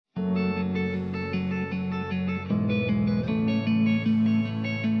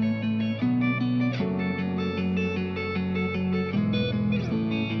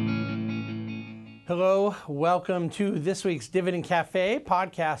Hello, welcome to this week's Dividend Cafe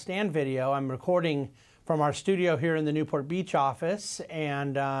podcast and video. I'm recording from our studio here in the Newport Beach office,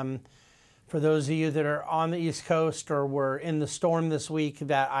 and for those of you that are on the East Coast or were in the storm this week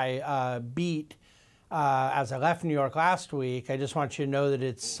that I beat as I left New York last week, I just want you to know that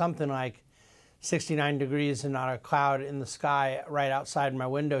it's something like 69 degrees and not a cloud in the sky right outside my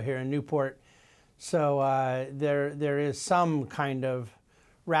window here in Newport. So there is some kind of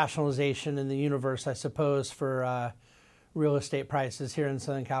rationalization in the universe, I suppose, for real estate prices here in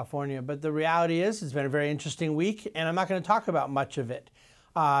Southern California. But the reality is it's been a very interesting week, and I'm not going to talk about much of it.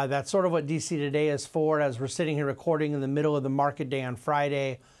 That's sort of what DC Today is for, as we're sitting here recording in the middle of the market day on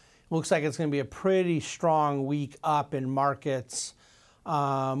Friday. Looks like it's going to be a pretty strong week up in markets.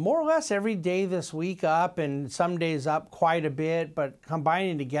 More or less every day this week up, and some days up quite a bit, but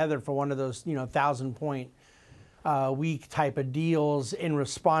combining together for one of those 1,000-point week type of deals in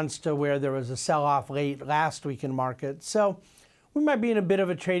response to where there was a sell-off late last week in markets. So we might be in a bit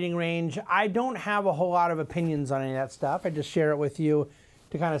of a trading range. I don't have a whole lot of opinions on any of that stuff. I just share it with you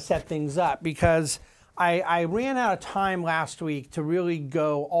to kind of set things up, because I ran out of time last week to really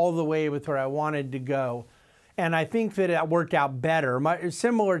go all the way with where I wanted to go. And I think that it worked out better,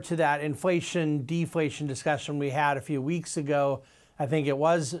 similar to that inflation-deflation discussion we had a few weeks ago. I think it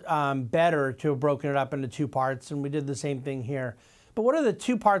was better to have broken it up into two parts, and we did the same thing here. But what are the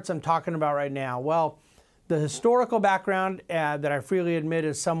two parts I'm talking about right now? Well, the historical background that I freely admit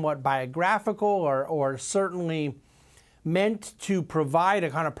is somewhat biographical or certainly meant to provide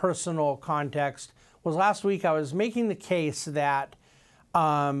a kind of personal context was last week I was making the case that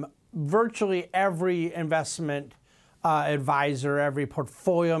virtually every investment advisor, every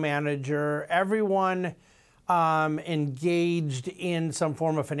portfolio manager, everyone engaged in some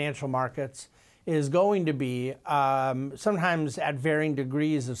form of financial markets is going to be, sometimes at varying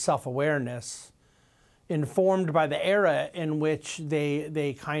degrees of self-awareness, informed by the era in which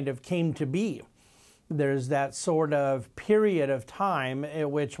they kind of came to be. There's that sort of period of time at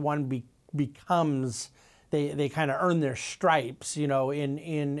which one becomes, they kind of earn their stripes, in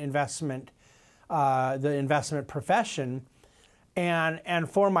investment, the investment profession. And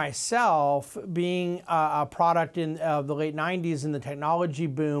for myself, being a product of the late 90s and the technology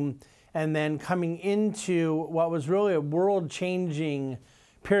boom, and then coming into what was really a world-changing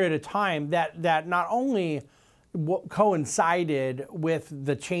period of time that not only coincided with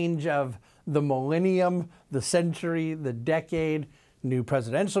the change of the millennium, the century, the decade, new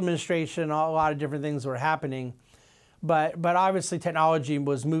presidential administration, a lot of different things were happening. But obviously technology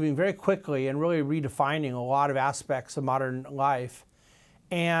was moving very quickly and really redefining a lot of aspects of modern life.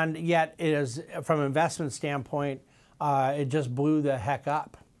 And yet it is, from an investment standpoint, it just blew the heck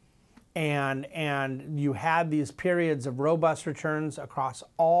up. And you had these periods of robust returns across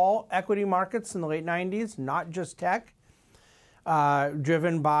all equity markets in the late 90s, not just tech,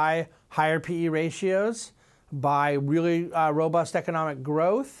 driven by higher PE ratios, by really robust economic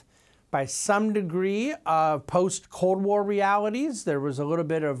growth, by some degree of post-Cold War realities. There was a little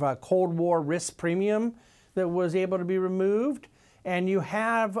bit of a Cold War risk premium that was able to be removed. And you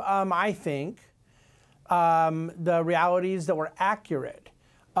have, I think, the realities that were accurate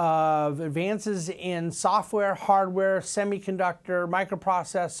of advances in software, hardware, semiconductor,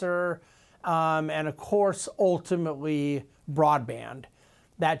 microprocessor, and of course, ultimately, broadband.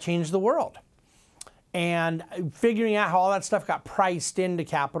 That changed the world. And figuring out how all that stuff got priced into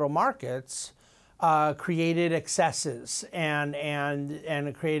capital markets created excesses and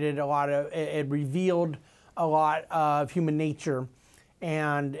it created a lot of, it revealed a lot of human nature,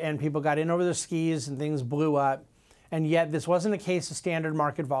 and people got in over their skis and things blew up. And yet this wasn't a case of standard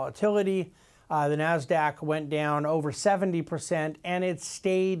market volatility. The NASDAQ went down over 70% and it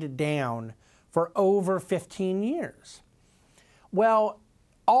stayed down for over 15 years. Well,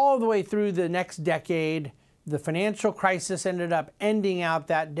 all the way through the next decade, the financial crisis ended up ending out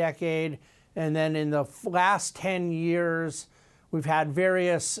that decade. And then in the last 10 years, we've had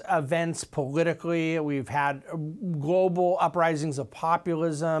various events politically. We've had global uprisings of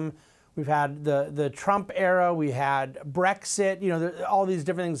populism. We've had the Trump era. We had Brexit, all these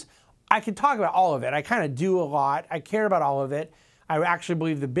different things. I could talk about all of it. I kind of do a lot. I care about all of it. I actually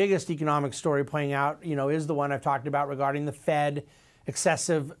believe the biggest economic story playing out, is the one I've talked about regarding the Fed,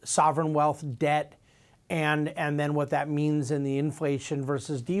 excessive sovereign wealth debt, and then what that means in the inflation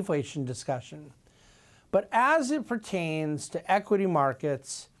versus deflation discussion. But as it pertains to equity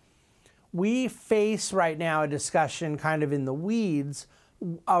markets, we face right now a discussion kind of in the weeds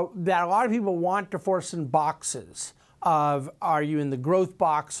that a lot of people want to force in boxes of, are you in the growth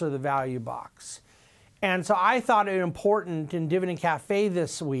box or the value box? And so I thought it important in Dividend Cafe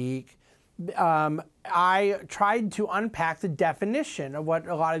this week I tried to unpack the definition of what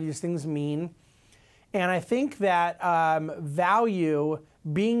a lot of these things mean. And I think that value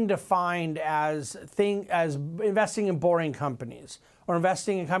being defined as investing in boring companies or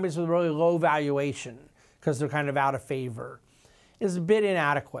investing in companies with really low valuation because they're kind of out of favor is a bit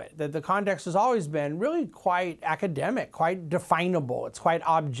inadequate. That the context has always been really quite academic, quite definable. It's quite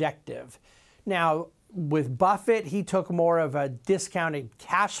objective. Now, with Buffett, he took more of a discounted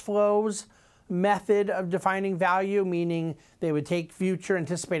cash flows method of defining value, meaning they would take future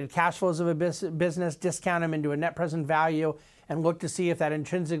anticipated cash flows of a business, discount them into a net present value, and look to see if that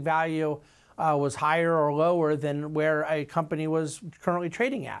intrinsic value was higher or lower than where a company was currently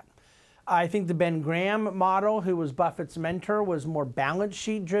trading at. I think the Ben Graham model, who was Buffett's mentor, was more balance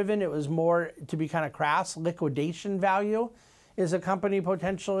sheet driven. It was more, to be kind of crass, liquidation value. Is a company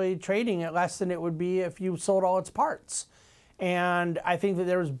potentially trading at less than it would be if you sold all its parts? And I think that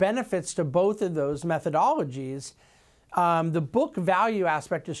there's benefits to both of those methodologies. The book value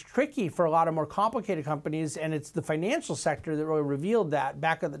aspect is tricky for a lot of more complicated companies, and it's the financial sector that really revealed that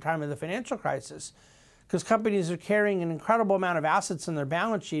back at the time of the financial crisis. Because companies are carrying an incredible amount of assets in their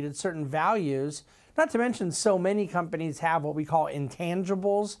balance sheet at certain values. Not to mention so many companies have what we call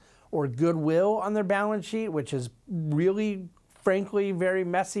intangibles or goodwill on their balance sheet, which is really, frankly, very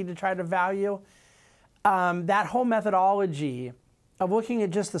messy to try to value. That whole methodology of looking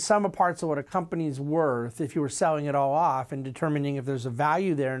at just the sum of parts of what a company's worth if you were selling it all off and determining if there's a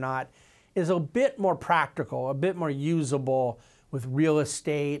value there or not is a bit more practical, a bit more usable with real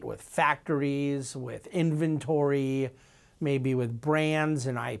estate, with factories, with inventory, maybe with brands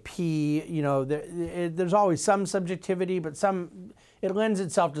and IP. You know, there's always some subjectivity, but it lends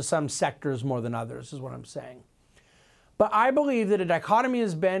itself to some sectors more than others, is what I'm saying. But I believe that a dichotomy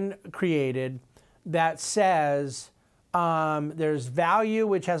has been created that says there's value,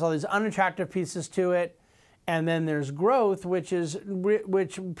 which has all these unattractive pieces to it, and then there's growth, which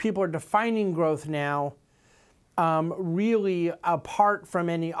people are defining growth now really apart from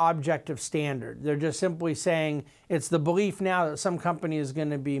any objective standard. They're just simply saying it's the belief now that some company is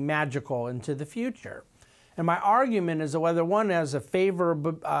going to be magical into the future. And my argument is that whether one has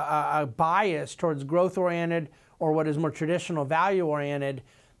a bias towards growth-oriented or what is more traditional value-oriented,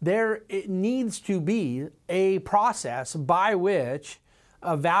 it needs to be a process by which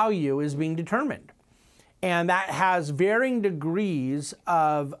a value is being determined. And that has varying degrees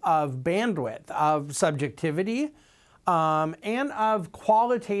of bandwidth, of subjectivity, and of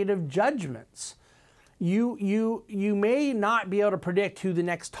qualitative judgments. You may not be able to predict who the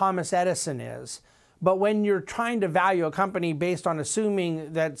next Thomas Edison is, but when you're trying to value a company based on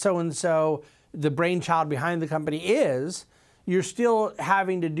assuming that so-and-so, the brainchild behind the company is, you're still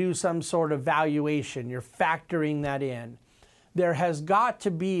having to do some sort of valuation. You're factoring that in. There has got to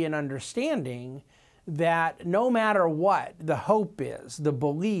be an understanding that no matter what the hope is, the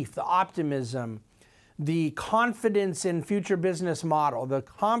belief, the optimism, the confidence in future business model, the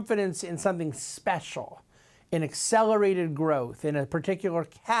confidence in something special, in accelerated growth, in a particular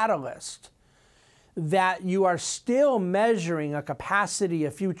catalyst, that you are still measuring a capacity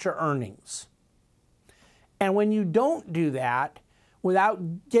of future earnings. And when you don't do that,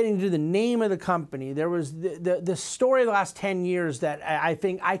 without getting to the name of the company, there was the story of the last 10 years that I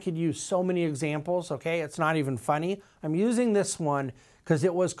think I could use so many examples, okay? It's not even funny. I'm using this one because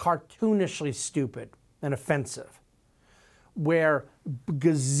it was cartoonishly stupid and offensive, where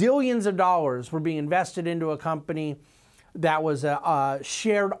gazillions of dollars were being invested into a company that was a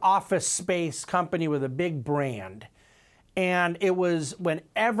shared office space company with a big brand. And it was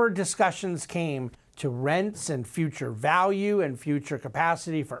whenever discussions came to rents and future value and future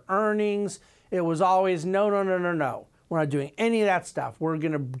capacity for earnings, it was always no. We're not doing any of that stuff. We're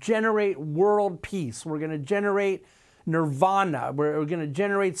going to generate world peace. We're going to generate nirvana. We're going to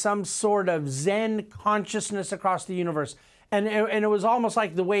generate some sort of Zen consciousness across the universe. And it was almost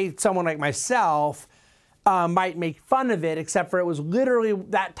like the way someone like myself might make fun of it, except for it was literally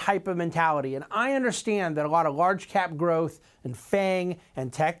that type of mentality. And I understand that a lot of large cap growth and FANG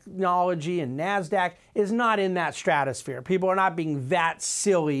and technology and NASDAQ is not in that stratosphere. People are not being that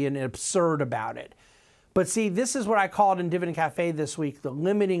silly and absurd about it. But see, this is what I called in Dividend Cafe this week, the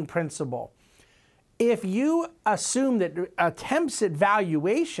limiting principle. If you assume that attempts at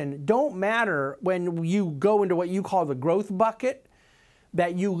valuation don't matter when you go into what you call the growth bucket,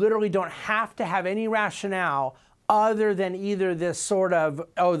 that you literally don't have to have any rationale other than either this sort of,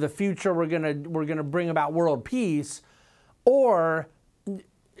 oh, the future we're gonna bring about world peace, or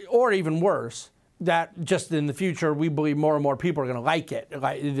even worse, that just in the future we believe more and more people are gonna like it.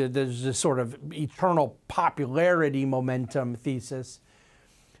 Like there's this sort of eternal popularity momentum thesis.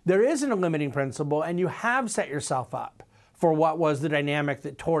 there isn't a limiting principle, and you have set yourself up for what was the dynamic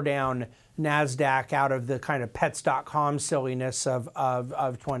that tore down NASDAQ out of the kind of pets.com silliness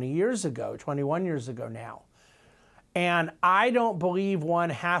of 20 years ago, 21 years ago now. And I don't believe one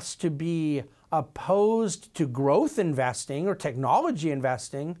has to be opposed to growth investing or technology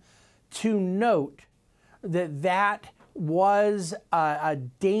investing to note that that was a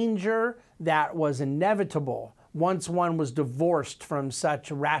danger that was inevitable once one was divorced from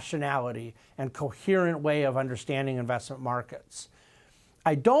such rationality and coherent way of understanding investment markets.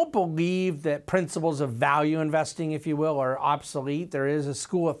 I don't believe that principles of value investing, if you will, are obsolete. There is a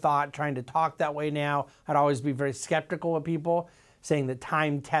school of thought trying to talk that way now. I'd always be very skeptical of people saying that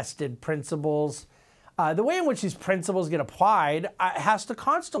time-tested principles. The way in which these principles get applied has to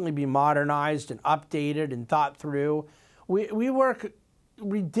constantly be modernized and updated and thought through. We work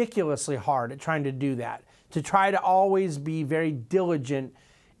ridiculously hard at trying to do that, to try to always be very diligent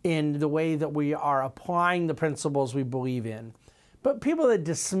in the way that we are applying the principles we believe in. But people that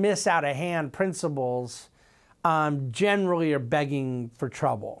dismiss out of hand principles generally are begging for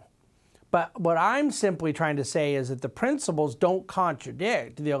trouble. But what I'm simply trying to say is that the principles don't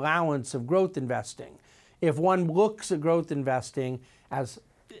contradict the allowance of growth investing. If one looks at growth investing as,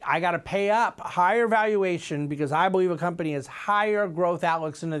 I got to pay up higher valuation because I believe a company has higher growth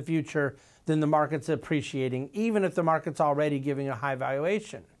outlooks in the future than the market's appreciating, even if the market's already giving a high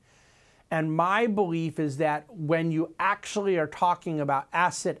valuation. And my belief is that when you actually are talking about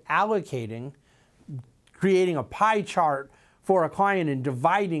asset allocating, creating a pie chart for a client and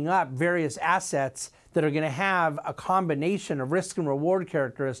dividing up various assets that are going to have a combination of risk and reward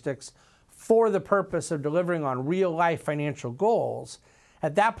characteristics for the purpose of delivering on real life financial goals,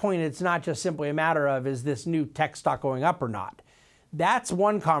 at that point it's not just simply a matter of, is this new tech stock going up or not? That's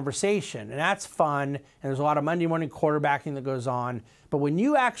one conversation, and that's fun, and there's a lot of Monday morning quarterbacking that goes on. But when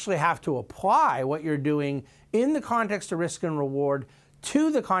you actually have to apply what you're doing in the context of risk and reward to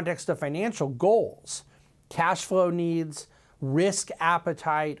the context of financial goals, cash flow needs, risk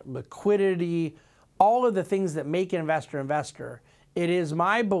appetite, liquidity, all of the things that make an investor, it is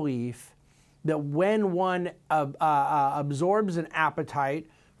my belief that when one absorbs an appetite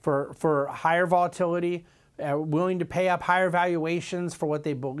for higher volatility, willing to pay up higher valuations for what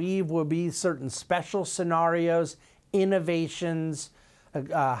they believe will be certain special scenarios, innovations,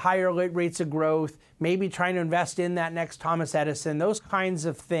 higher rates of growth, maybe trying to invest in that next Thomas Edison, those kinds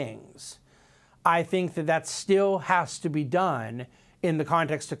of things. I think that still has to be done in the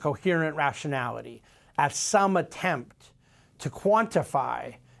context of coherent rationality, as some attempt to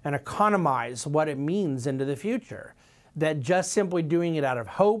quantify and economize what it means into the future. That just simply doing it out of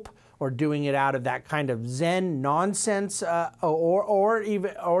hope or doing it out of that kind of Zen nonsense,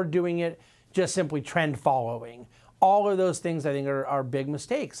 or doing it just simply trend following. All of those things I think are big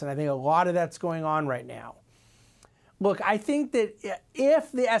mistakes, and I think a lot of that's going on right now. Look, I think that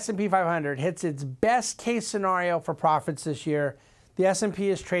if the S&P 500 hits its best case scenario for profits this year, the S&P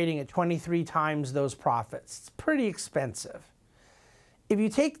is trading at 23 times those profits. It's pretty expensive. If you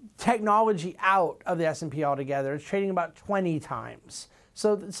take technology out of the S&P altogether, it's trading about 20 times.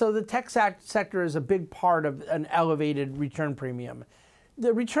 So the tech sector is a big part of an elevated return premium.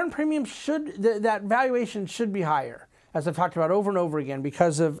 The return premium that valuation should be higher, as I've talked about over and over again,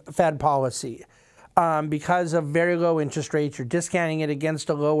 because of Fed policy, because of very low interest rates. You're discounting it against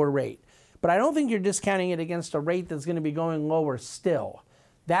a lower rate. But I don't think you're discounting it against a rate that's going to be going lower still.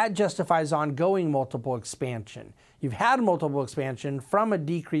 That justifies ongoing multiple expansion. You've had multiple expansion from a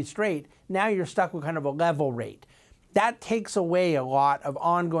decreased rate. Now you're stuck with kind of a level rate. That takes away a lot of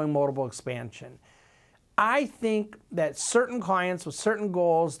ongoing multiple expansion. I think that certain clients with certain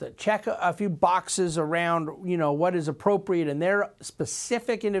goals that check a few boxes around, what is appropriate in their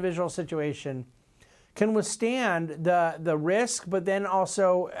specific individual situation can withstand the risk, but then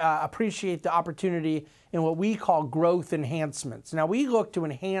also appreciate the opportunity in what we call growth enhancements. Now, we look to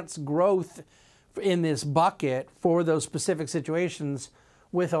enhance growth in this bucket for those specific situations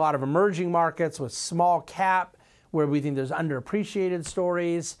with a lot of emerging markets, with small cap, where we think there's underappreciated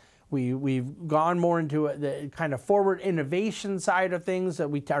stories. We've gone more into the kind of forward innovation side of things, that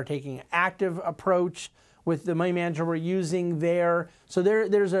we are taking an active approach with the money manager we're using there. So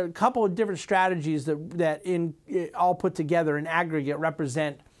there's a couple of different strategies that all put together in aggregate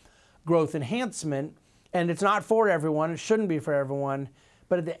represent growth enhancement. And it's not for everyone. It shouldn't be for everyone.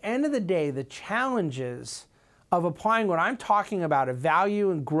 But at the end of the day, the challenges of applying what I'm talking about, a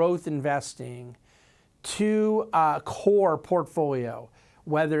value and growth investing, to a core portfolio,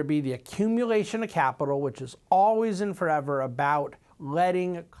 whether it be the accumulation of capital, which is always and forever about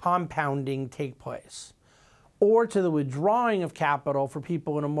letting compounding take place, or to the withdrawing of capital for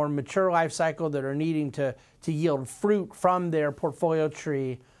people in a more mature life cycle that are needing to yield fruit from their portfolio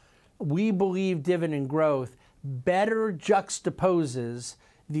tree, we believe dividend growth better juxtaposes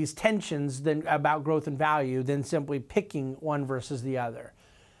these tensions about growth and value than simply picking one versus the other.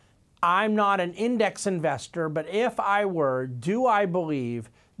 I'm not an index investor, but if I were, do I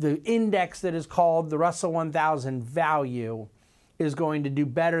believe the index that is called the Russell 1000 value is going to do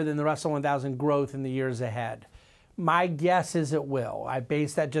better than the Russell 1000 growth in the years ahead? My guess is it will. I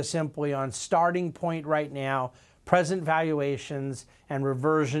base that just simply on starting point right now, present valuations, and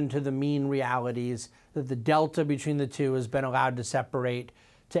reversion to the mean realities, that the delta between the two has been allowed to separate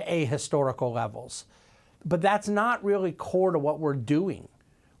to ahistorical levels. But that's not really core to what we're doing.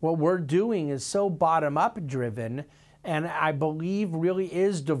 What we're doing is so bottom-up driven, and I believe really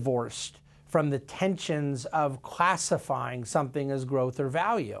is divorced from the tensions of classifying something as growth or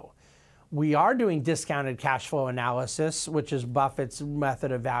value. We are doing discounted cash flow analysis, which is Buffett's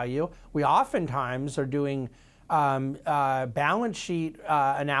method of value. We oftentimes are doing balance sheet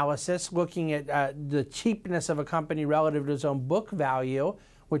analysis, looking at the cheapness of a company relative to its own book value,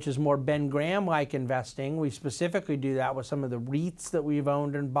 which is more Ben Graham-like investing. We specifically do that with some of the REITs that we've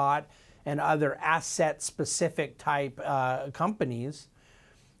owned and bought and other asset-specific type companies.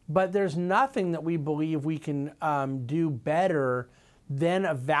 But there's nothing that we believe we can do better than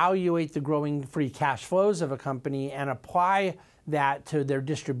evaluate the growing free cash flows of a company and apply that to their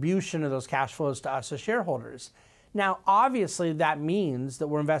distribution of those cash flows to us as shareholders. Now, obviously, that means that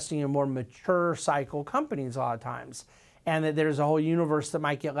we're investing in more mature cycle companies a lot of times, and that there's a whole universe that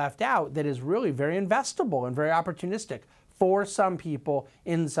might get left out that is really very investable and very opportunistic for some people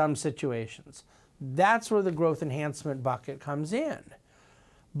in some situations. That's where the growth enhancement bucket comes in.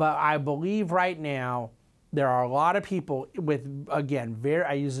 But I believe right now there are a lot of people with, again,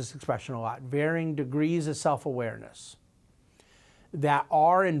 I use this expression a lot, varying degrees of self-awareness that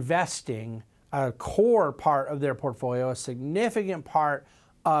are investing a core part of their portfolio, a significant part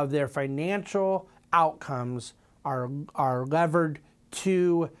of their financial outcomes are levered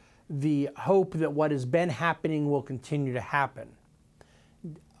to the hope that what has been happening will continue to happen.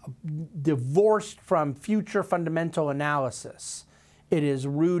 Divorced from future fundamental analysis, it is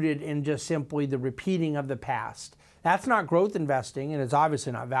rooted in just simply the repeating of the past. That's not growth investing, and it's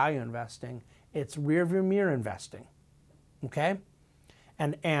obviously not value investing. It's rearview mirror investing, okay?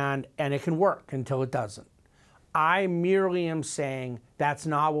 And it can work until it doesn't. I merely am saying that's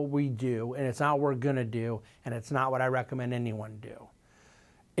not what we do, and it's not what we're gonna do, and it's not what I recommend anyone do.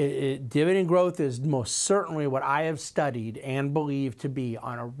 Dividend growth is most certainly what I have studied and believe to be,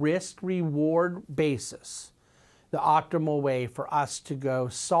 on a risk-reward basis, the optimal way for us to go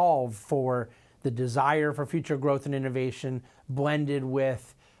solve for the desire for future growth and innovation, blended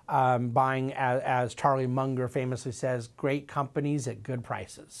with buying, as Charlie Munger famously says, great companies at good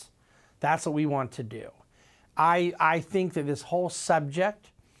prices. That's what we want to do. I think that this whole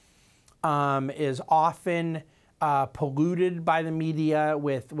subject is often polluted by the media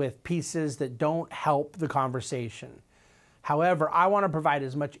with pieces that don't help the conversation. However, I want to provide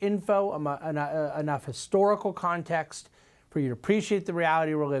as much info, enough historical context for you to appreciate the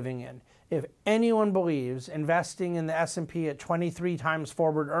reality we're living in. If anyone believes investing in the S&P at 23 times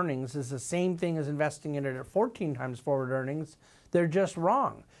forward earnings is the same thing as investing in it at 14 times forward earnings, they're just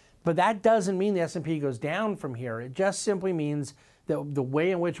wrong. But that doesn't mean the S&P goes down from here. It just simply means that the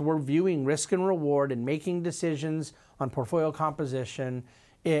way in which we're viewing risk and reward and making decisions on portfolio composition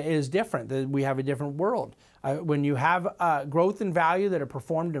is different. That we have a different world. When you have growth and value that have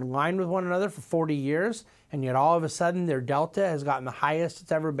performed in line with one another for 40 years, and yet all of a sudden their delta has gotten the highest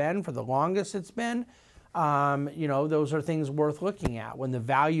it's ever been for the longest it's been, those are things worth looking at. When the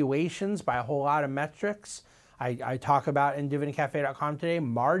valuations by a whole lot of metrics, I talk about in dividendcafe.com today,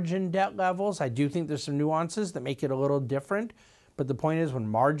 margin debt levels. I do think there's some nuances that make it a little different, but the point is when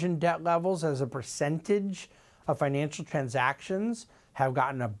margin debt levels as a percentage of financial transactions have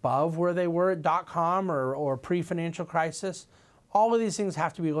gotten above where they were at .com or pre-financial crisis, all of these things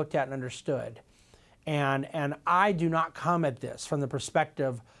have to be looked at and understood. And I do not come at this from the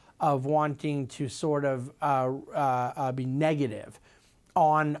perspective of wanting to sort of be negative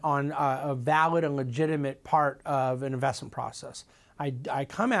on a valid and legitimate part of an investment process. I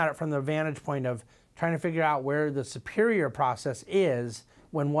come at it from the vantage point of trying to figure out where the superior process is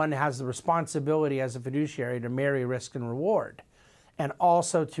when one has the responsibility as a fiduciary to marry risk and reward, and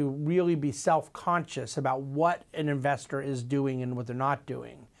also to really be self-conscious about what an investor is doing and what they're not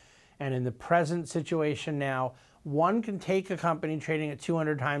doing. And in the present situation now, one can take a company trading at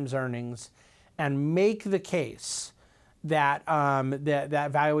 200 times earnings and make the case that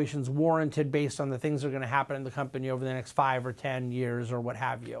valuation's warranted based on the things that are going to happen in the company over the next 5 or 10 years or what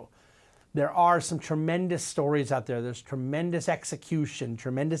have you. There are some tremendous stories out there. There's tremendous execution,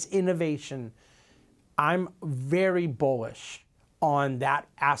 tremendous innovation. I'm very bullish on that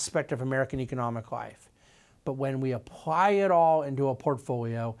aspect of American economic life. But when we apply it all into a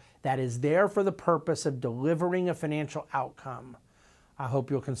portfolio that is there for the purpose of delivering a financial outcome, I hope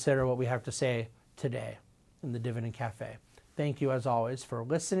you'll consider what we have to say today in the Dividend Cafe. Thank you, as always, for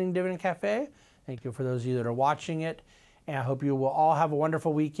listening, Dividend Cafe. Thank you for those of you that are watching it. And I hope you will all have a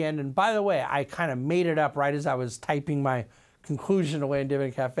wonderful weekend. And by the way, I kind of made it up right as I was typing my conclusion away in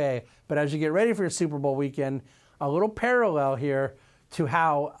Dividend Cafe. But as you get ready for your Super Bowl weekend, a little parallel here to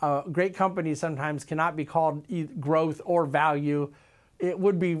how great companies sometimes cannot be called growth or value. It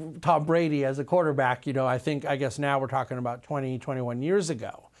would be Tom Brady as a quarterback. You know, I guess now we're talking about 20, 21 years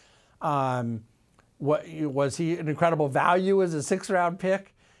ago. What was he an incredible value as a 6th-round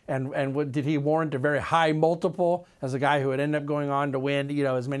pick? And did he warrant a very high multiple as a guy who would end up going on to win, you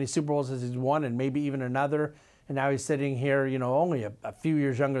know, as many Super Bowls as he's won and maybe even another? And now he's sitting here, you know, only a few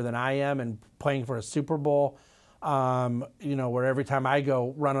years younger than I am and playing for a Super Bowl, you know, where every time I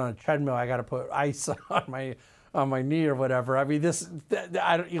go run on a treadmill, I got to put ice on my knee or whatever. I mean, this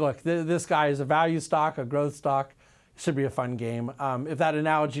guy is a value stock, a growth stock. Should be a fun game. If that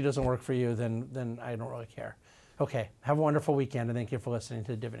analogy doesn't work for you, then I don't really care. Okay, have a wonderful weekend, and thank you for listening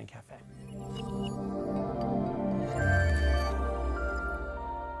to the Dividend Cafe.